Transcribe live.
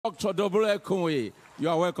Dr. W F Kumuyi, you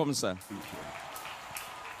are welcome, sir.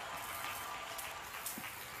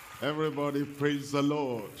 Everybody praise the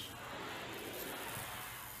Lord.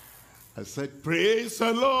 I said, praise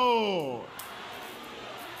the Lord.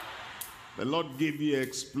 The Lord give you an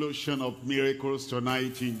explosion of miracles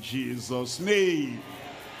tonight in Jesus' name.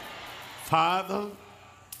 Father,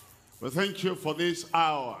 we thank you for this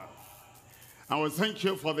hour. And we thank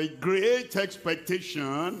you for the great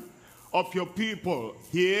expectation of your people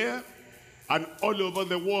here and all over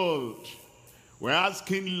the world. We're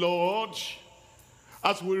asking, Lord,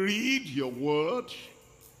 as we read your word,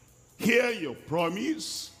 hear your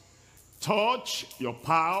promise, touch your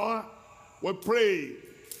power, we pray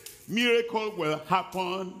miracle will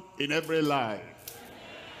happen in every life.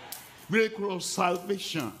 Miracle of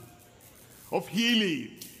salvation, of healing,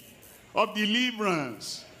 of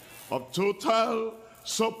deliverance, of total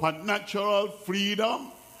supernatural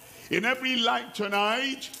freedom in every life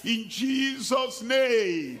tonight, in Jesus'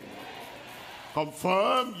 name.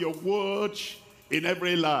 Confirm your word in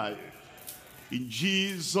every life. In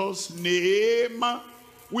Jesus' name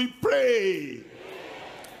we pray.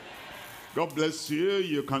 God bless you.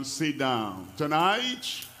 You can sit down.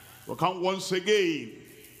 Tonight we'll come once again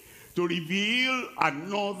to reveal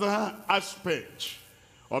another aspect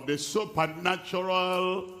of the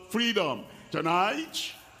supernatural freedom.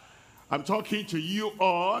 Tonight I'm talking to you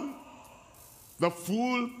on the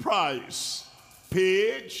full price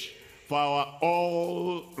paid for our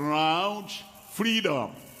all-round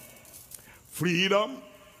freedom. Freedom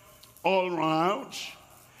all round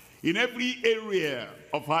in every area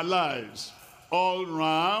of our lives. All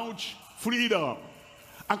round freedom.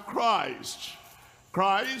 And Christ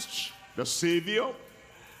the Savior,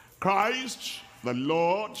 Christ the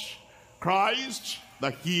Lord, Christ the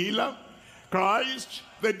healer, Christ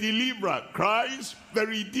the deliverer, Christ the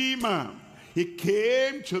Redeemer. He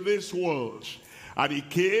came to this world and he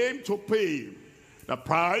came to pay the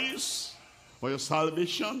price for your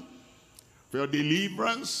salvation, for your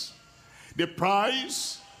deliverance, the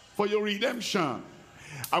price for your redemption.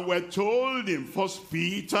 And we're told in 1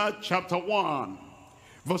 Peter chapter 1,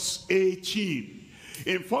 verse 18.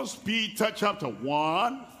 In 1 Peter chapter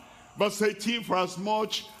 1, verse 18, for as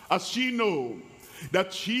much as ye know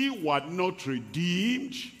that ye were not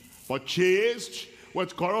redeemed, purchased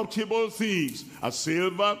with corruptible things, as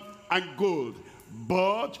silver and gold,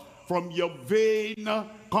 but from your vain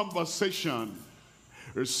conversation,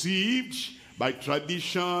 received by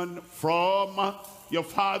tradition from your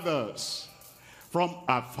fathers, from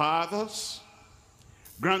our fathers,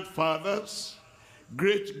 grandfathers,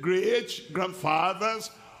 great-great-grandfathers,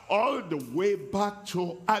 all the way back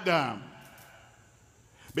to Adam.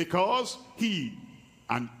 Because he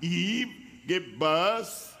and Eve gave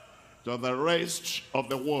birth to the rest of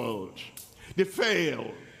the world. They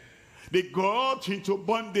failed. They got into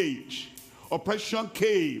bondage. Oppression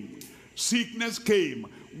came. Sickness came.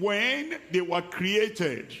 When they were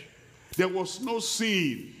created, there was no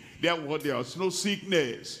sin. There was no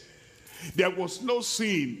sickness. There was no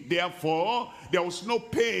sin. Therefore, there was no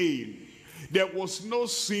pain. There was no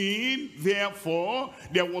sin. Therefore,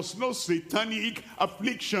 there was no satanic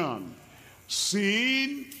affliction.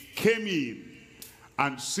 Sin came in.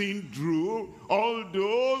 And sin drew all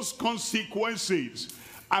those consequences.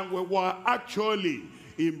 And we were actually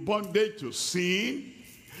in bondage to sin,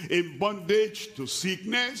 in bondage to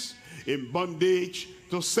sickness, in bondage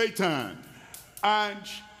to Satan. And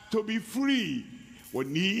to be free, we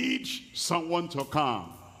need someone to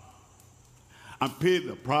come and pay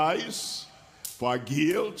the price for our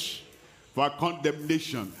guilt, for our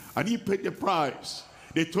condemnation. And he paid the price,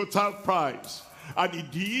 the total price. And he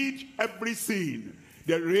did everything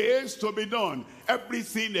there is to be done,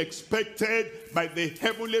 everything expected by the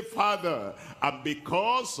Heavenly Father. And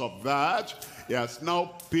because of that, he has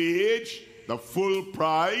now paid the full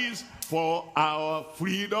price for our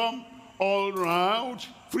freedom, all round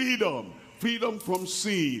freedom. Freedom from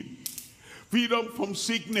sin, freedom from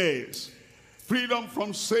sickness, freedom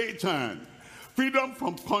from Satan, freedom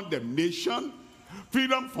from condemnation,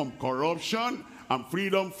 freedom from corruption, and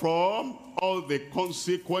freedom from all the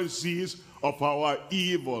consequences of our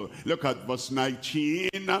evil. Look at verse 19.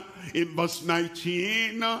 In verse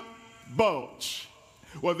 19, but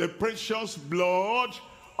with the precious blood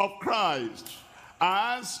of Christ,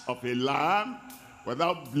 as of a lamb,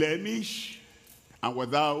 without blemish and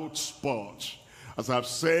without spot. As I've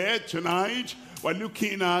said tonight, we're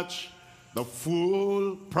looking at the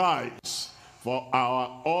full price for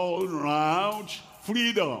our all-round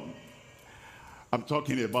freedom. I'm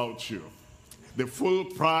talking about you. The full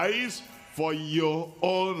price for your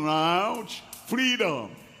all-round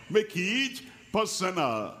freedom. Make it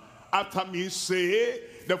Personal. After me, say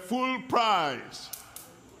the full price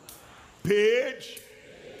paid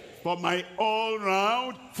for my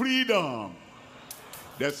all-round freedom.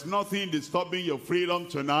 There's nothing disturbing your freedom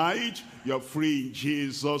tonight. You're free in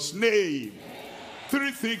Jesus' name.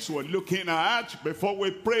 Three things we're looking at before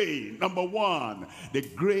we pray. Number one, the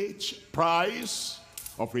great price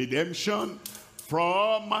of redemption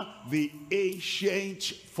from the ancient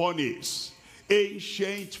furnace.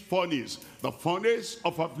 Ancient furnace, the furnace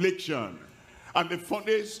of affliction, and the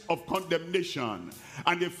furnace of condemnation,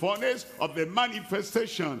 and the furnace of the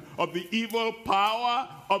manifestation of the evil power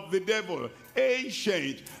of the devil.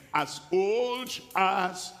 Ancient, as old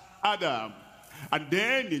as Adam. And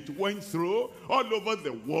then it went through all over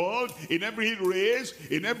the world, in every race,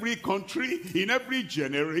 in every country, in every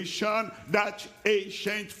generation, that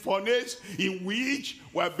ancient furnace in which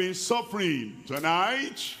we have been suffering.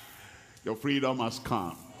 Tonight, your freedom has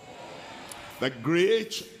come. The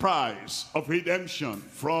great price of redemption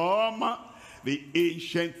from the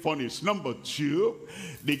ancient furnace. Number two,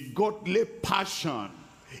 the godly passion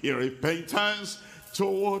in repentance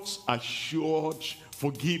towards assured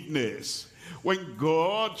forgiveness. When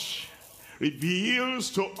God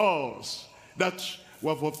reveals to us that we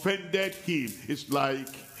have offended him, it's like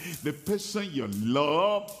the person you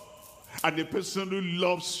love and the person who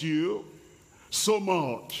loves you so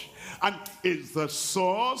much and is the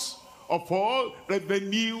source of all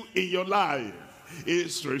revenue in your life,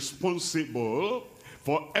 is responsible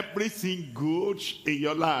for everything good in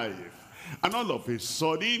your life. And all of a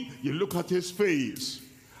sudden, you look at his face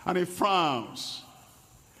and he frowns.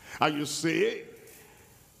 And you say,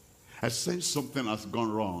 I sense something has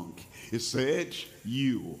gone wrong. He said,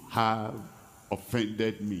 you have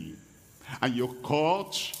offended me. And you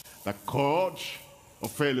caught the cord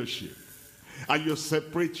of fellowship. And you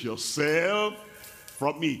separate yourself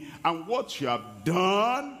from me. And what you have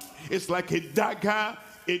done is like a dagger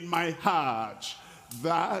in my heart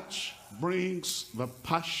that brings the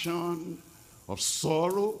passion of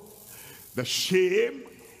sorrow, the shame,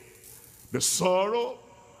 the sorrow,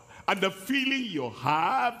 and the feeling you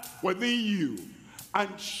have within you. And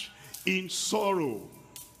in sorrow,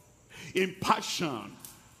 in passion,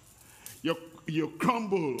 you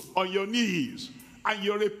crumble on your knees and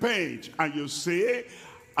you repent and you say,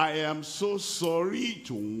 I am so sorry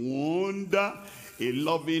to wound a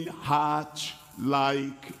loving heart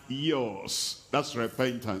like yours. That's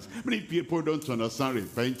repentance. Many people don't understand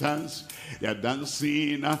repentance. They are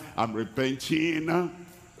dancing, I'm repenting.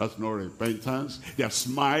 That's no repentance. They are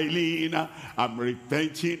smiling, I'm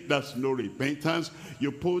repenting. That's no repentance.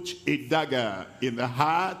 You put a dagger in the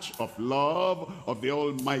heart of love of the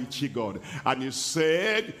Almighty God. And you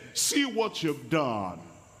said, see what you've done.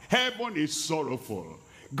 Heaven is sorrowful.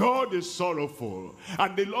 God is sorrowful,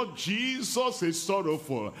 and the Lord Jesus is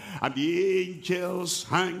sorrowful, and the angels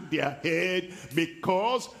hang their head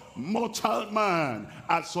because mortal man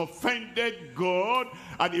has offended God,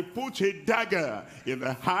 and he put a dagger in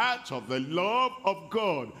the heart of the love of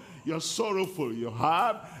God. You're sorrowful. You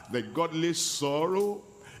have the godly sorrow,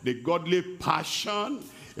 the godly passion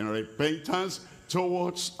in repentance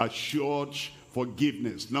towards assured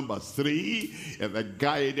forgiveness. Number three, the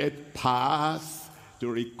guided path to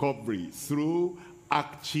recovery through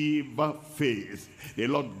active faith. The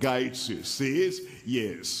Lord guides you, says,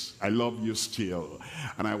 yes, I love you still,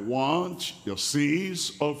 and I want your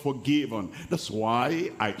sins all forgiven. That's why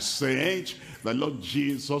I sent the Lord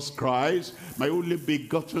Jesus Christ, my only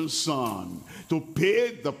begotten Son, to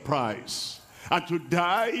pay the price and to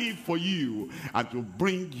die for you and to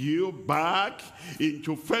bring you back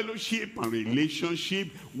into fellowship and relationship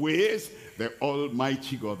with the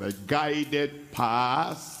Almighty God. The guided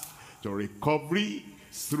path to recovery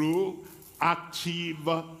through active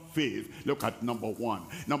faith. Look at number one.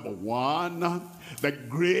 Number one, the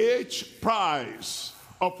great price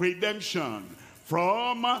of redemption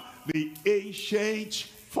from the ancient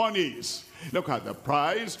furnace. Look at the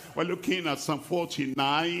price. We're looking at Psalm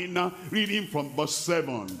 49, reading from verse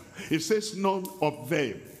 7. It says, none of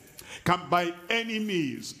them can by any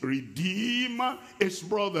means redeem his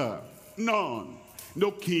brother. None.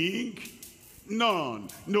 No king, none.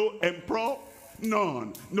 No emperor,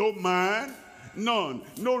 none. No man, none.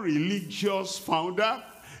 No religious founder,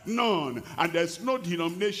 none. And there's no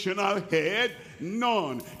denominational head,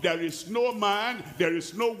 none. There is no man, there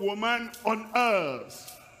is no woman on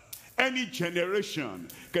earth, any generation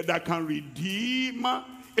that can redeem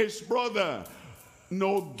his brother,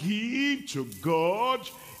 nor give to God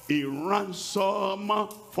a ransom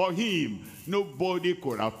for him. Nobody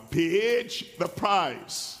could have paid the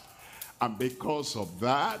price. And because of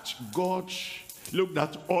that, God looked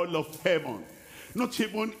at all of heaven Not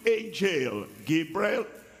even angel Gabriel,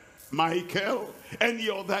 Michael, any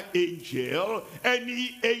other angel,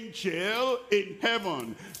 any angel in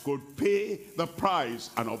heaven could pay the price.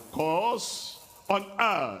 And of course, on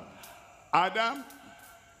earth, Adam,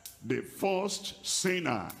 the first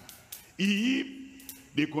sinner, Eve,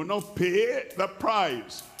 they could not pay the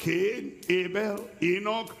price. Cain, Abel,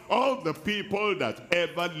 Enoch, all the people that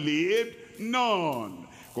ever lived, none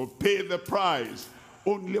could pay the price.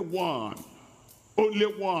 Only one,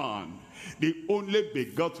 the only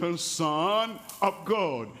begotten Son of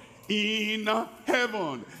God in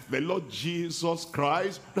heaven, the Lord Jesus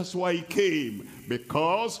Christ. That's why he came,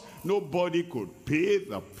 because nobody could pay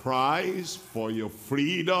the price for your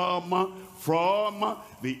freedom from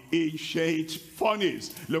the ancient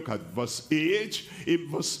furnace. Look at verse 8. In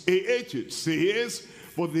verse 8 it says,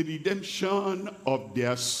 for the redemption of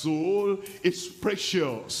their soul is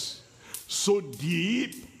precious, so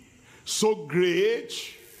deep, so great,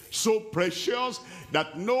 so precious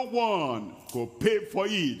that no one could pay for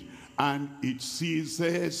it, and it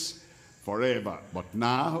ceases forever. But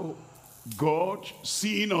now God,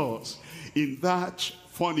 seeing us in that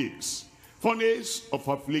furnace of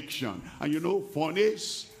affliction, and you know,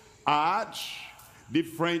 furnace had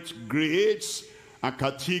different grades and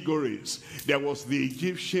categories. There was the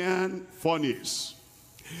Egyptian furnace,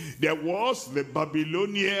 there was the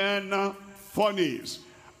Babylonian furnace,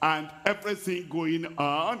 and everything going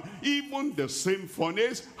on. Even the same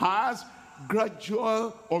furnace has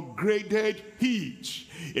gradual or graded heat.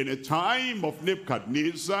 In the time of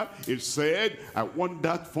Nebuchadnezzar, it said, I want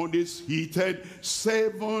that furnace heated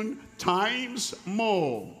 7 times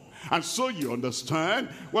more. And so you understand,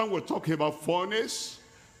 when we're talking about furnace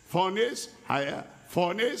higher,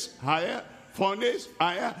 furnace higher, furnace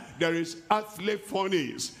higher, there is earthly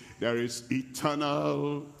furnace, there is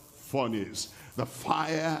eternal furnace, the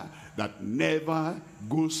fire that never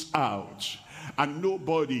goes out. And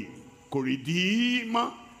nobody could redeem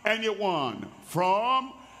anyone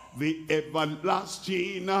from the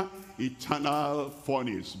everlasting eternal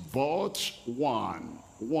furnace, but one,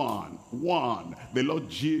 the Lord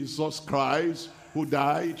Jesus Christ, who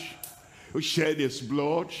died, who shed his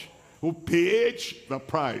blood, who paid the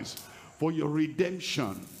price for your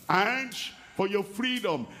redemption and for your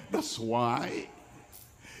freedom. That's why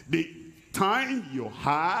the time you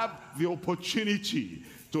have the opportunity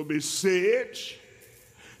to be saved,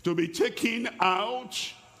 to be taken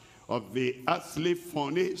out of the earthly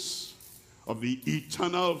furnace, of the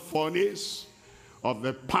eternal furnace, of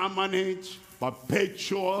the permanent,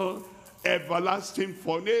 perpetual, everlasting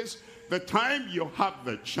furnace, the time you have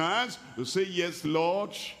the chance to say, yes,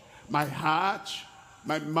 Lord, my heart,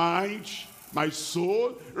 my mind, my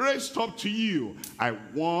soul, rest up to you. I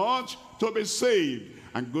want to be saved.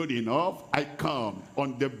 And good enough, I come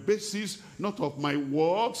on the basis not of my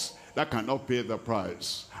works that cannot pay the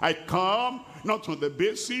price. I come not on the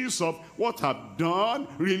basis of what I've done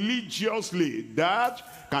religiously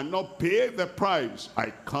that cannot pay the price.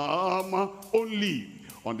 I come only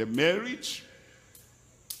on the merit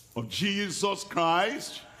of Jesus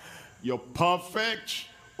Christ, your perfect,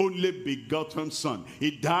 only begotten Son.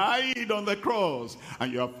 He died on the cross,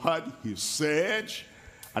 and you have heard he said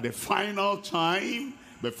at the final time,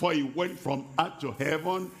 before he went from earth to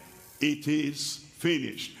heaven, it is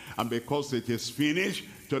finished. And because it is finished,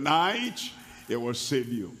 tonight, it will save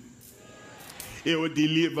you. It will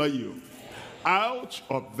deliver you out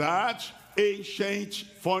of that ancient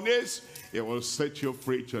furnace. It will set you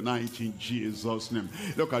free tonight in Jesus' name.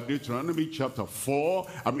 Look at Deuteronomy chapter 4.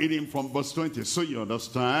 I'm reading from verse 20, so you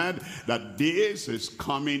understand that this is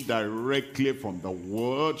coming directly from the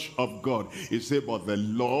word of God. It says, but the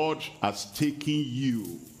Lord has taken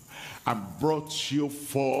you and brought you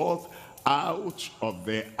forth out of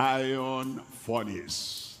the iron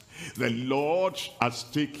furnace. The Lord has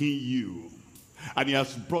taken you and he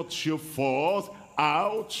has brought you forth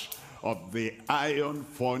out of the iron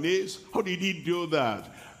furnace. How did he do that?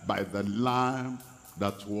 By the lamb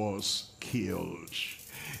that was killed.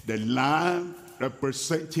 The lamb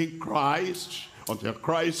representing Christ. Until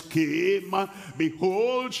Christ came,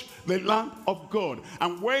 behold the Lamb of God.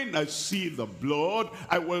 And when I see the blood,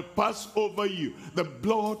 I will pass over you. The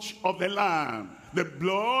blood of the Lamb. The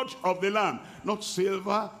blood of the Lamb. Not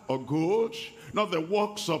silver or gold, not the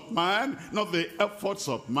works of man, not the efforts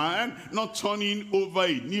of man, not turning over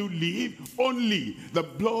a new leaf, only the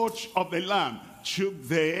blood of the Lamb took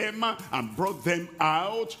them and brought them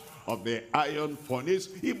out of the iron furnace,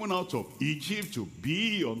 even out of Egypt, to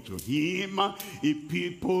be unto him a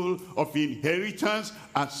people of inheritance,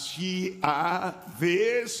 as ye are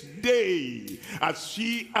this day. As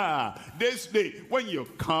ye are this day. When you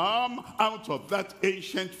come out of that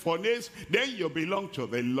ancient furnace, then you belong to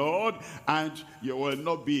the Lord, and you will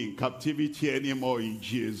not be in captivity anymore in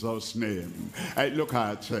Jesus' name. Look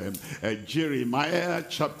at Jeremiah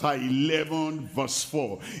chapter 11 verse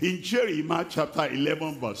 4. In Jeremiah chapter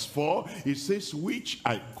 11 verse 4, it says, which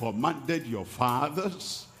I commanded your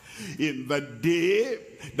fathers in the day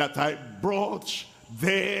that I brought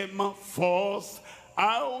them forth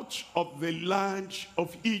out of the land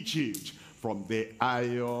of Egypt, from the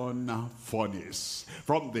iron furnace.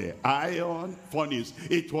 From the iron furnace.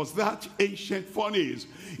 It was that ancient furnace.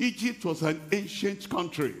 Egypt was an ancient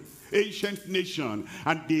country, ancient nation,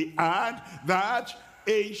 and they had that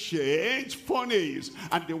ancient furnace,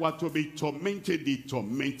 and they were to be tormented. They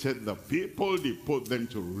tormented the people, they put them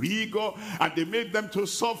to rigor, and they made them to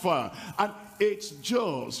suffer. And it's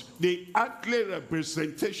just the earthly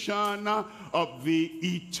representation of the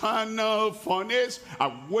eternal furnace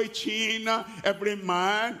awaiting every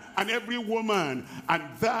man and every woman. And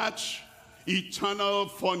that eternal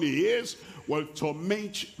furnace will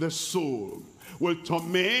torment the soul, will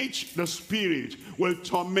torment the spirit, will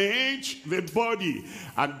torment the body.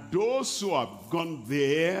 And those who have gone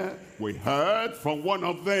there, we heard from one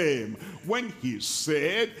of them when he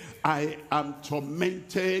said, I am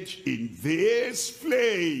tormented in this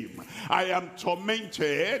flame. I am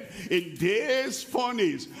tormented in this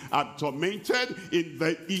furnace. I'm tormented in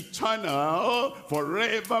the eternal,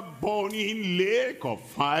 forever burning lake of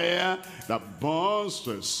fire that burns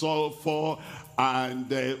with sulfur and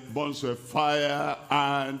burns with fire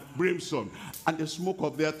and brimstone. And the smoke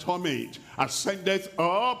of their torment ascendeth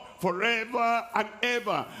up forever and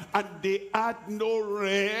ever. And they had no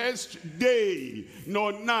rest day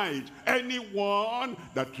nor night. Anyone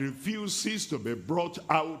that refuses to be brought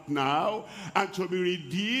out now and to be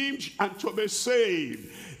redeemed and to be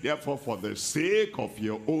saved. Therefore, for the sake of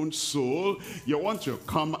your own soul, you want to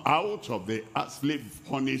come out of the earthly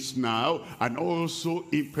furnace now, and also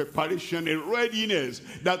in preparation and readiness,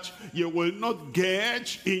 that you will not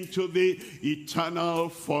get into the eternal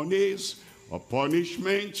furnace of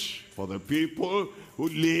punishment for the people who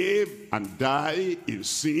live and die in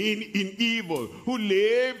sin, in evil, who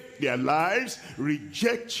live their lives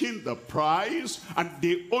rejecting the prize and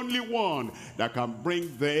the only one that can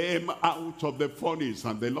bring them out of the furnace.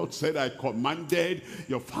 And the Lord said, I commanded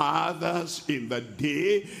your fathers in the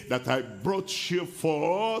day that I brought you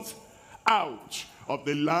forth out of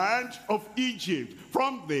the land of Egypt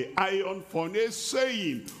from the iron furnace,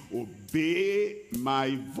 saying, obey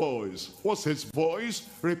my voice. What's his voice?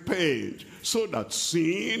 Repent, so that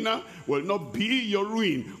sin will not be your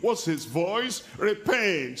ruin. What's his voice?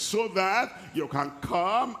 Repent, so that you can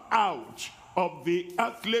come out of the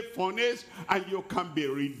earthly furnace and you can be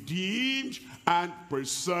redeemed and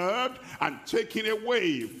preserved and taken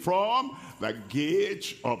away from the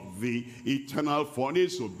gate of the eternal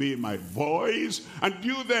furnace. Obey my voice and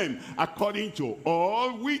do them according to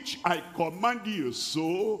all which I command you,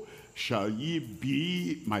 so shall ye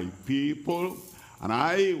be my people, and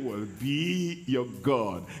I will be your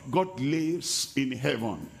God. God lives in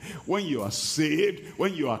heaven. When you are saved,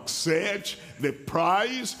 when you accept the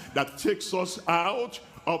prize that takes us out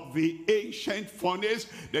of the ancient furnace,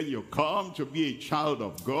 then you come to be a child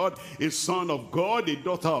of God, a son of God, a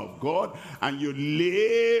daughter of God, and you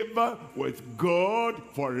live with God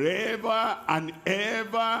forever and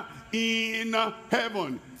ever in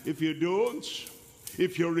heaven. If you don't,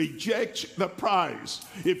 if you reject the prize,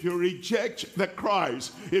 if you reject the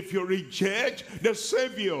Christ, if you reject the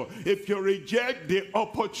Savior, if you reject the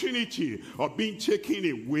opportunity of being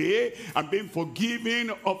taken away and being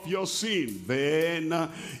forgiven of your sin, then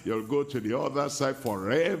you'll go to the other side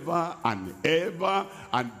forever and ever,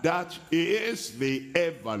 and that is the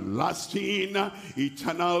everlasting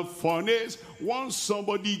eternal furnace. Once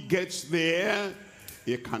somebody gets there,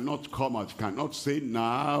 he cannot come out, cannot say,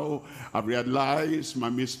 now I realized my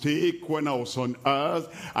mistake when I was on earth.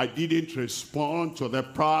 I didn't respond to the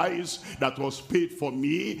price that was paid for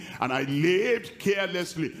me, and I lived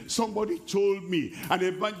carelessly. Somebody told me, an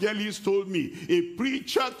evangelist told me, a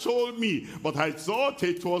preacher told me, but I thought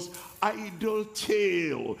it was idle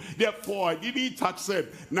tale. Therefore, I didn't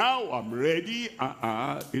accept. Now I'm ready.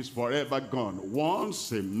 It's forever gone.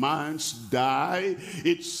 Once a man's die,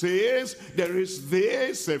 it says there is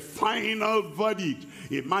this a final verdict.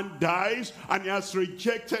 A man dies and he has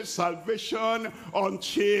rejected salvation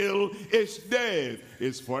until his death.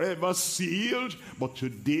 is forever sealed. But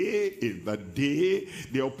today is the day,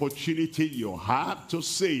 the opportunity you have to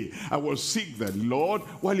say, I will seek the Lord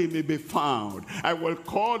while he may be found. I will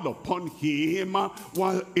call upon him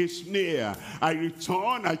while he's near. I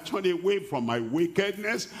turn away from my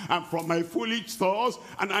wickedness and from my foolish thoughts,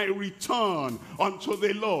 and I return unto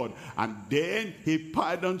the Lord. And then he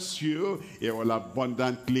pardons you. He will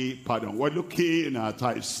abundantly pardon. We're looking at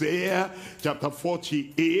Isaiah chapter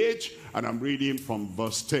 48, and I'm reading from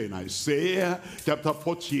verse 10. Isaiah chapter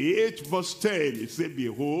 48 verse 10. It says,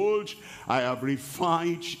 behold, I have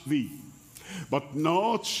refined thee, but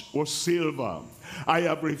not with silver. I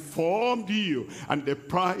have reformed you, and the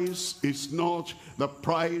price is not the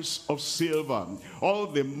price of silver. All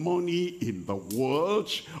the money in the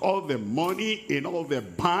world, all the money in all the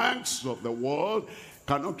banks of the world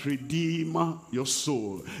cannot redeem your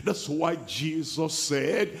soul. That's why Jesus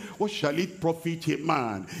said, what shall it profit a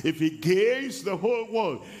man if he gains the whole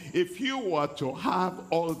world? If you were to have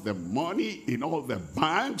all the money in all the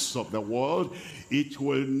banks of the world, it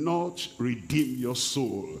will not redeem your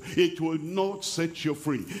soul. It will not set you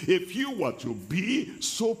free. If you were to be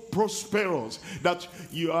so prosperous that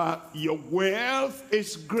your wealth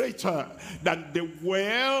is greater than the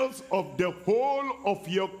wealth of the whole of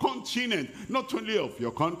your continent, not only of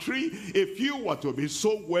your country, if you were to be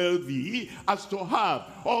so wealthy as to have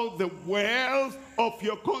all the wealth of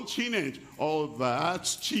your continent, all that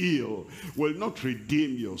still will not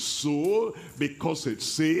redeem your soul, because it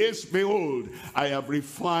says, behold, I have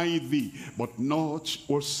refined thee, but not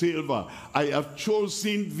with silver. I have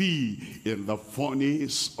chosen thee in the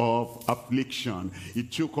furnace of affliction. He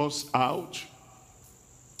took us out.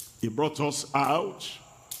 He brought us out.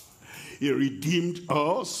 He redeemed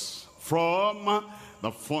us from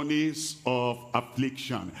the furnace of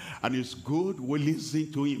affliction. And it's good we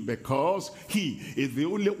listen to him, because he is the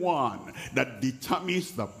only one that determines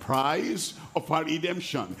the price of our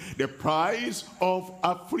redemption, the price of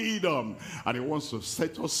our freedom. And he wants to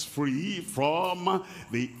set us free from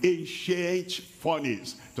the ancient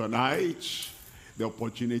furnace. Tonight, the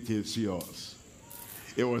opportunity is yours.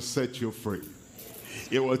 It will set you free.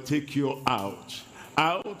 It will take you out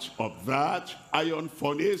of that iron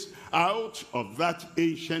furnace, out of that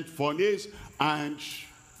ancient furnace, and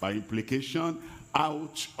by implication,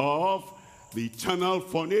 out of the eternal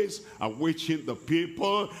furnace, awaiting the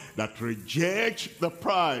people that reject the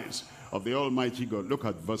price of the Almighty God. Look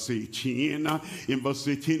at verse 18. In verse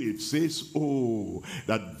 18 it says, oh,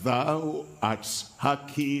 that thou hadst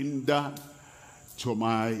hearkened to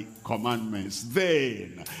my commandments,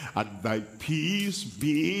 then had thy peace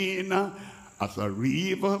been as a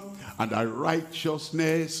river, and a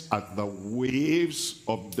righteousness as the waves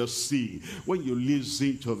of the sea. When you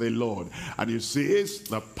listen to the Lord, and it says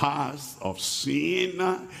the path of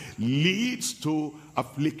sin leads to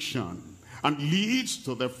affliction and leads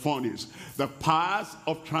to the furnace. The path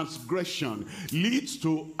of transgression leads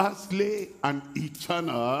to earthly and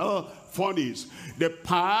eternal furnace. The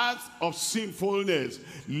path of sinfulness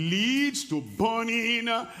leads to burning,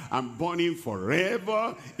 and burning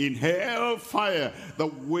forever in hell fire. The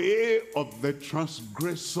way of the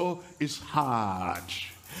transgressor is hard.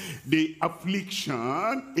 The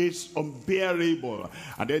affliction is unbearable.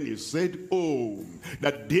 And then he said, oh,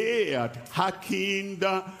 that they had hearkened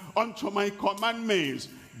unto my commandments,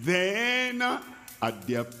 then had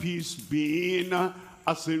their peace been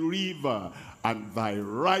as a river, and thy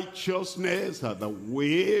righteousness are the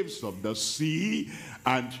waves of the sea,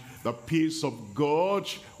 and the peace of God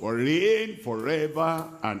will reign forever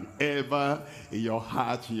and ever in your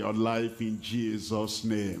heart, in your life, in Jesus'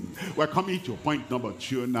 name. We're coming to point number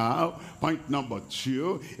 2 now. Point number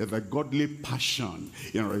 2 is the godly passion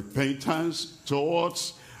in repentance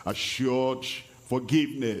towards assured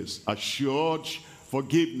forgiveness. Assured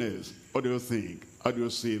forgiveness. What do you think? How do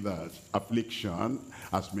you see that? Affliction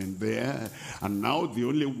has been there, and now the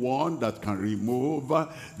only one that can remove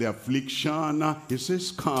the affliction, he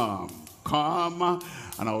says, come,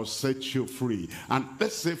 and I'll set you free. And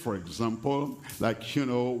let's say, for example, like, you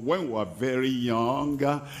know, when we were very young,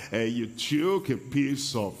 you took a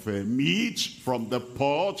piece of meat from the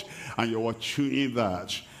pot, and you were chewing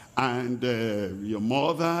that, and your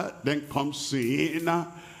mother then comes in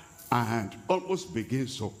and almost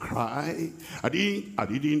begins to cry. I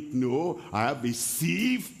didn't know I have a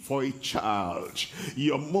sieve for a child.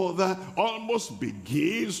 Your mother almost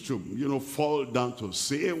begins to, you know, fall down to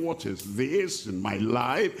say, what is this in my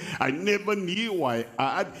life? I never knew I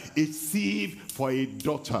had a sieve for a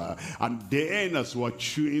daughter. And then as we're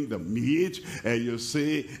chewing the meat, you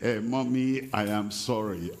say, Mommy, I am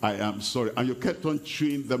sorry, I am sorry. And you kept on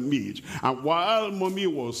chewing the meat. And while Mommy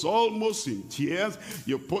was almost in tears,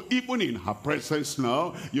 you put, even in her presence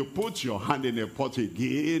now, you put your hand in the pot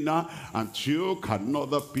again and took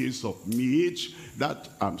another piece of meat. That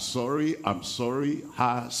I'm sorry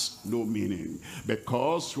has no meaning,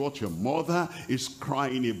 because what your mother is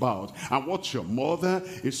crying about, and what your mother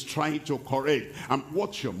is trying to correct, and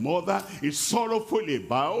what your mother is sorrowful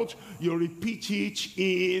about, you repeat it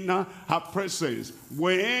in her presence.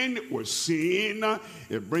 When we sin,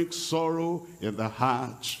 it brings sorrow in the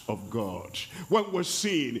heart of God. When we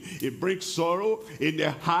sin, it brings sorrow in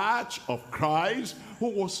the heart of Christ, who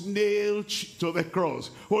was nailed to the cross,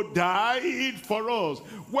 who died for us.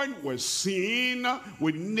 When we sin,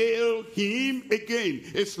 we nail him again.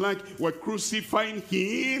 It's like we're crucifying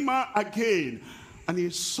him again. And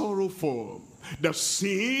he's sorrowful. The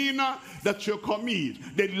sin that you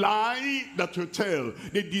commit, the lie that you tell,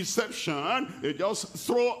 the deception you just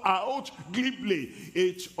throw out glibly,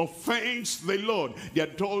 it offends the Lord. The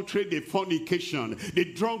adultery, the fornication,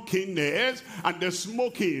 the drunkenness, and the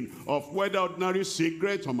smoking of whether ordinary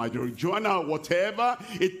cigarette or marijuana or whatever,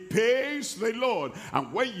 it pains the Lord.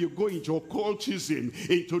 And when you go into occultism,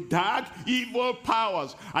 into dark, evil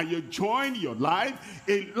powers, and you join your life,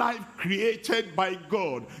 a life created by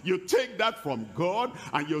God, you take that from God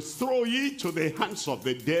and you throw it to the hands of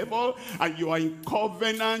the devil, and you are in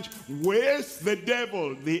covenant with the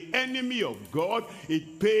devil, the enemy of God.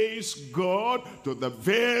 It pains God to the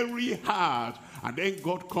very heart. And then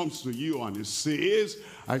God comes to you and he says,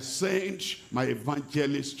 I sent my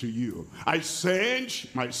evangelist to you. I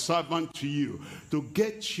sent my servant to you to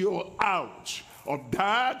get you out of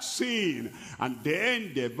that sin. And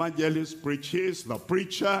then the evangelist preaches, the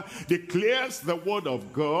preacher declares the word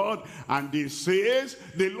of God, and he says,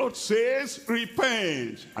 the Lord says,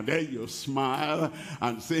 repent. And then you smile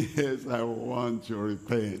and say, yes, I want to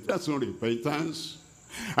repent. That's not repentance.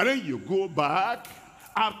 And then you go back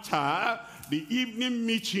after the evening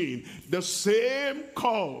meeting, the same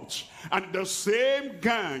cult and the same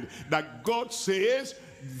gang that God says,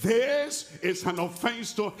 this is an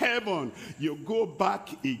offense to heaven. You go back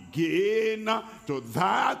again to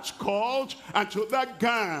that cult and to that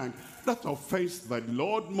gang. That offends the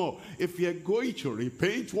Lord more. If you're going to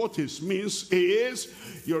repent, what it means is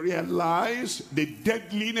you realize the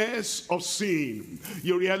deadliness of sin.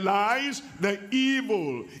 You realize the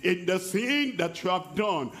evil in the thing that you have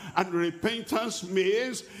done. And repentance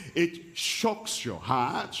means it shocks your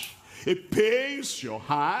heart. It pains your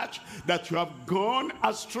heart that you have gone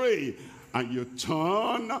astray, and you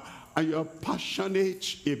turn and you're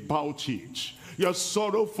passionate about it. You're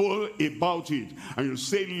sorrowful about it. And you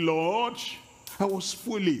say, Lord, I was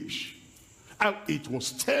foolish. It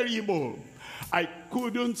was terrible. I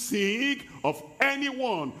couldn't think of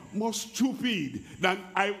anyone more stupid than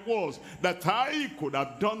I was, that I could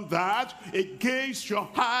have done that against your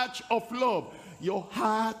heart of love. Your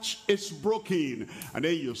heart is broken, and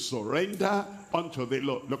then you surrender unto the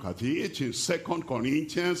Lord. Look at it in 2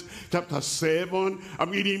 Corinthians chapter 7. I'm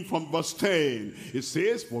reading from verse 10. It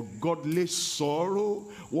says, for godly sorrow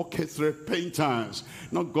worketh repentance,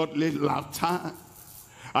 not godly laughter,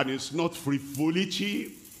 and it's not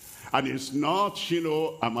frivolity, and it's not,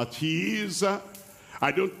 amateurs.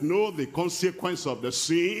 I don't know the consequence of the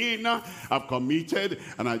sin I've committed,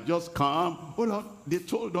 and I just come. Oh Lord, they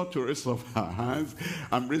told not to raise up our hands.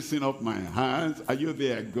 I'm raising up my hands. Are you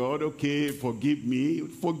there, God? Okay, forgive me.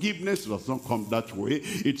 Forgiveness does not come that way.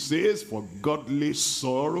 It says, for godly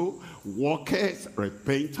sorrow worketh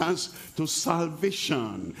repentance to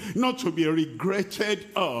salvation, not to be regretted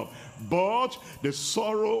of, but the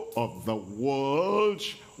sorrow of the world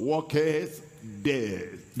worketh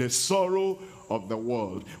death. The sorrow of the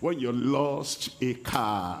world. When you lost a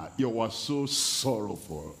car, you were so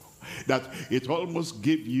sorrowful that it almost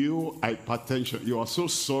gave you hypertension. You were so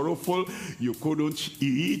sorrowful, you couldn't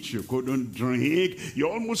eat, you couldn't drink, you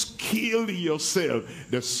almost killed yourself.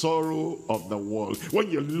 The sorrow of the world.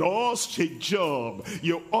 When you lost a job,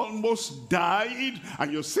 you almost died,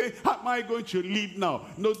 and you say, how am I going to live now?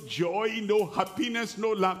 No joy, no happiness,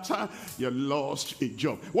 no laughter. You lost a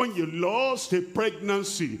job. When you lost a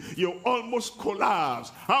pregnancy, you almost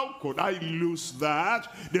collapsed. How could I lose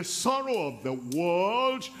that? The sorrow of the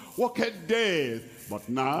world worketh death. But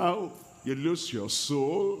now you lose your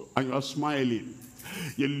soul and you are smiling.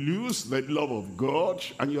 You lose the love of God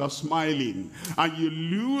and you are smiling. And you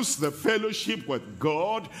lose the fellowship with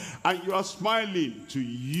God and you are smiling. To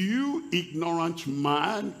you, ignorant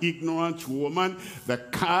man, ignorant woman, the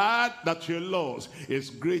card that you lost is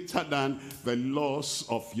greater than the loss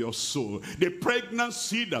of your soul. The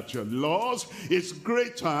pregnancy that you lost is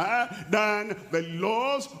greater than the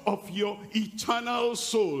loss of your eternal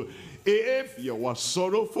soul. If you were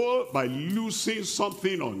sorrowful by losing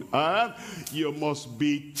something on earth, you must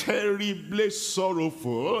be terribly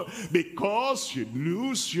sorrowful because you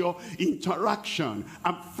lose your interaction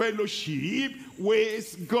and fellowship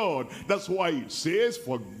with God. That's why it says,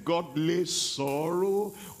 for godly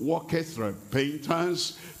sorrow worketh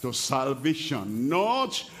repentance to salvation,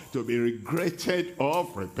 not to be regretted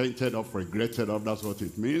of, repented of, regretted of. That's what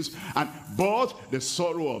it means. And but the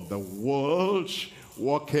sorrow of the world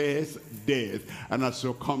worketh death. And as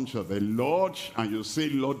you come to the Lord and you say,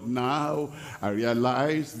 Lord, now I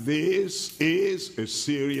realize this is a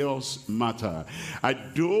serious matter. I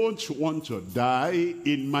don't want to die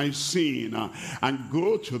in my sin and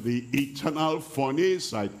go to the eternal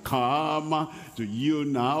furnace. I come to you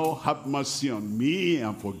now. Have mercy on me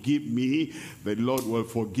and forgive me. The Lord will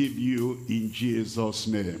forgive you in Jesus'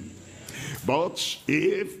 name. But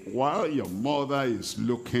if while your mother is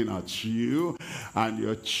looking at you and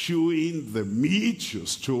you're chewing the meat you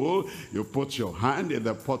stole, you put your hand in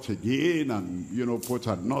the pot again and put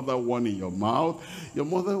another one in your mouth, your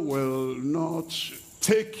mother will not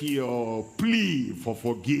take your plea for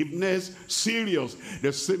forgiveness serious.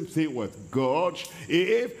 The same thing with God.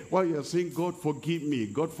 If while you're saying, God forgive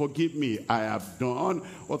me, I have done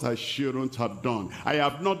what I shouldn't have done. I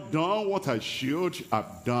have not done what I should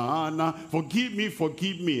have done. Forgive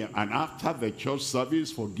me. And after the church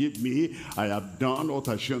service, forgive me, I have done what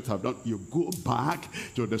I shouldn't have done. You go back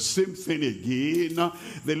to the same thing again.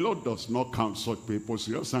 The Lord does not count such people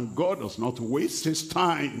serious, and God does not waste his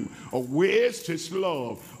time or waste his love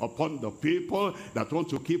upon the people that want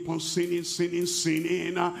to keep on sinning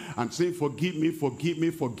and saying, forgive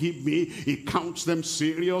me. He counts them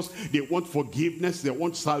serious. They want forgiveness, they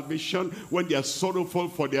want salvation. When they are sorrowful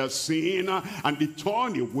for their sin and they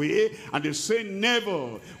turn away and they say,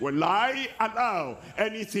 never will I allow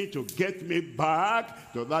anything to get me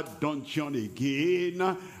back to that dungeon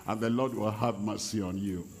again, and the Lord will have mercy on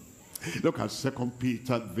you. Look at 2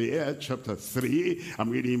 Peter there, chapter 3. I'm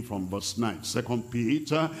reading from verse 9. 2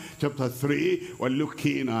 Peter, chapter 3, we're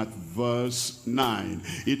looking at verse 9.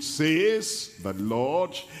 It says, the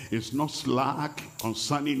Lord is not slack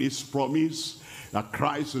concerning his promise, that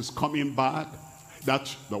Christ is coming back,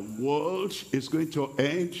 that the world is going to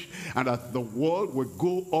end, and that the world will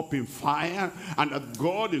go up in fire, and that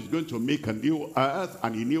God is going to make a new earth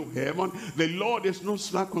and a new heaven. The Lord is not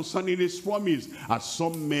slack concerning his promise, as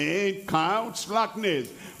some men count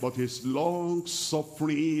slackness, but his long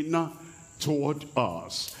suffering toward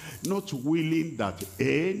us, not willing that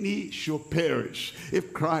any should perish.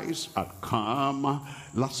 If Christ had come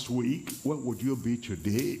last week, where would you be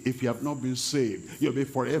today? If you have not been saved, you'll be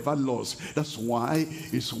forever lost. That's why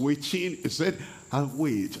he's waiting. He said, I'll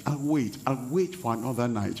wait for another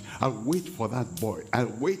night. I'll wait for that boy.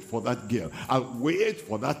 I'll wait for that girl. I'll wait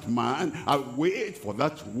for that man. I'll wait for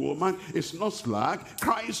that woman. It's not slack.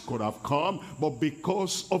 Christ could have come, but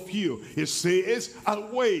because of you, he says, I'll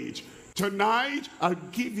wait. Tonight, I'll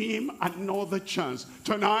give him another chance.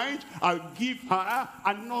 Tonight, I'll give her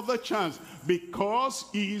another chance, because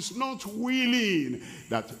he is not willing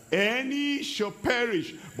that any shall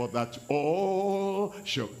perish, but that all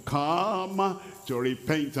shall come to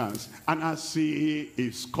repentance. And as he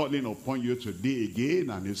is calling upon you today again,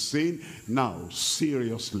 and he's saying, now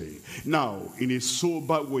seriously, now in a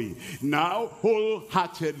sober way, now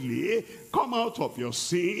wholeheartedly, come out of your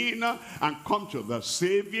sin and come to the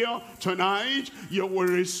Savior. Tonight, you will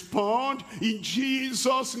respond in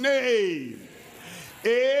Jesus' name.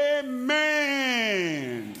 Amen.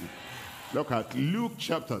 Look at Luke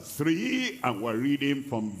chapter 3, and we're reading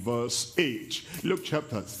from verse 8. Luke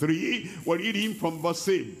chapter 3, we're reading from verse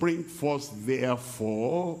 8. Bring forth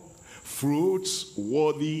therefore fruits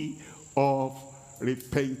worthy of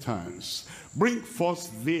repentance. Bring forth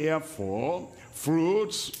therefore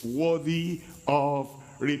fruits worthy of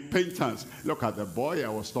repentance. Look at the boy I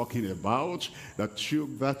was talking about that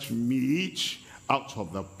took that meat out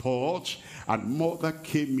of the pot, and mother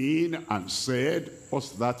came in and said, what's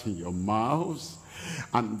that in your mouth?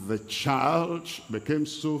 And the child became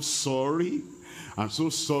so sorry and so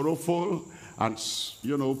sorrowful and,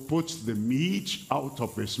 you know, put the meat out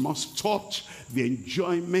of his mouth, stopped the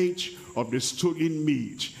enjoyment of the stolen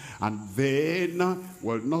meat, and then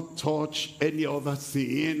will not touch any other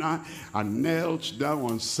thing, and knelt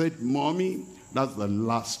down and said, Mommy, that's the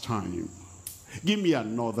last time. Give me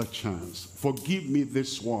another chance. Forgive me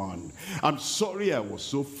this one. I'm sorry I was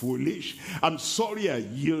so foolish. I'm sorry I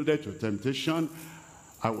yielded to temptation.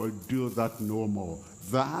 I will do that no more.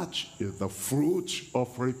 That is the fruit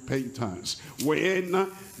of repentance. When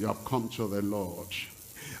you have come to the Lord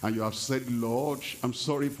and you have said, Lord, I'm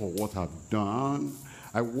sorry for what I've done.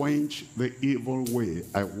 I went the evil way.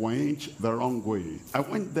 I went the wrong way. I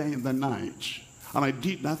went there in the night, and I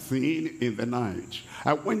did that thing in the night.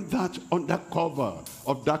 I went that under cover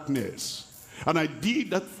of darkness, and I did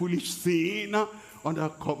that foolish thing under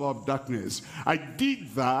cover of darkness. I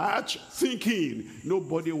did that thinking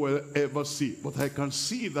nobody will ever see. But I can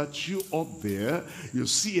see that you up there, you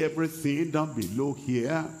see everything down below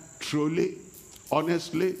here. Truly,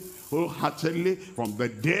 honestly, wholeheartedly, from the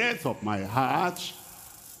depth of my heart,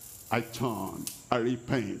 I turn, I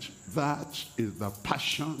repent. That is the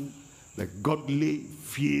passion, the godly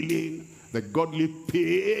feeling, the godly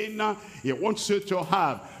pain he wants you to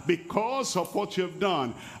have because of what you've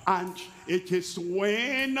done. And it is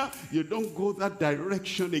when you don't go that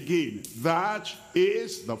direction again. That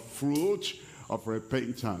is the fruit of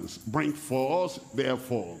repentance. Bring forth,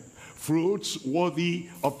 therefore, fruits worthy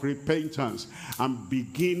of repentance, and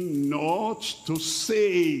begin not to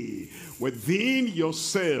say within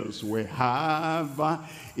yourselves, we have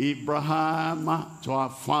Abraham to our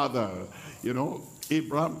father. You know,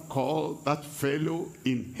 Abraham called that fellow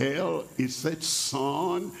in hell, he said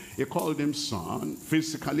son. He called him son.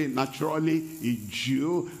 Physically, naturally, a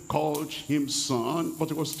Jew called him son, but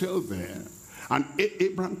he was still there. And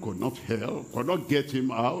Abraham could not help, could not get him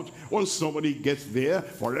out. Once somebody gets there,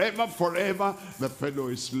 forever, forever, the fellow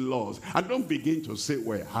is lost. And don't begin to say,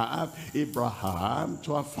 we have Abraham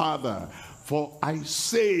to our father. For I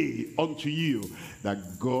say unto you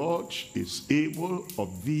that God is able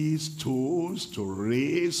of these stones to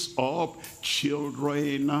raise up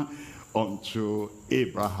children unto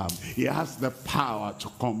Abraham. He has the power to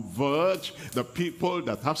convert the people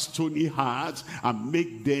that have stony hearts and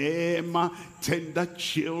make them tender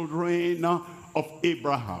children of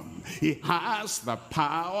Abraham. He has the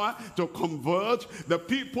power to convert the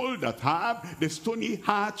people that have the stony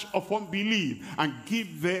heart of unbelief and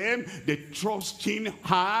give them the trusting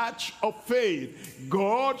heart of faith.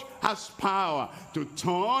 God has power to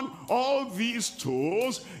turn all these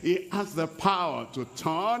tools. He has the power to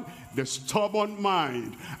turn the stubborn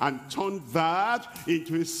mind and turn that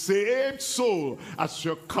into a saved soul. As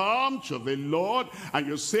you come to the Lord and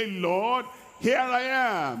you say, Lord, here I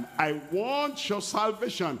am. I want your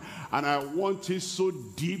salvation, and I want it so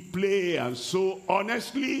deeply and so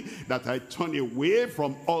honestly that I turn away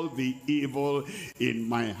from all the evil in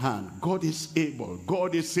my hand. God is able.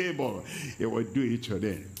 God is able. He will do it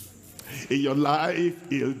today. In your life,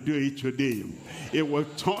 he'll do it today. It will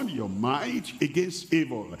turn your mind against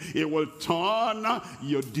evil. It will turn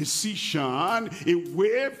your decision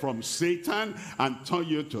away from Satan and turn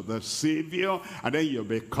you to the Savior. And then you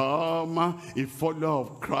become a follower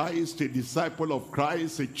of Christ, a disciple of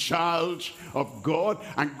Christ, a child of God.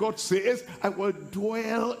 And God says, I will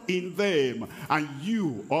dwell in them. And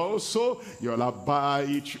you also, you'll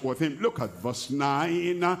abide with him. Look at verse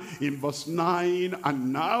 9. In verse 9,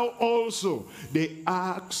 and now also the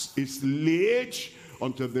axe is laid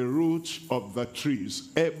unto the root of the trees.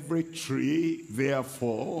 Every tree,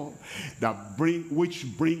 therefore,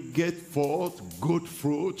 which bringeth forth good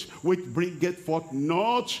fruit, which bringeth forth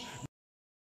not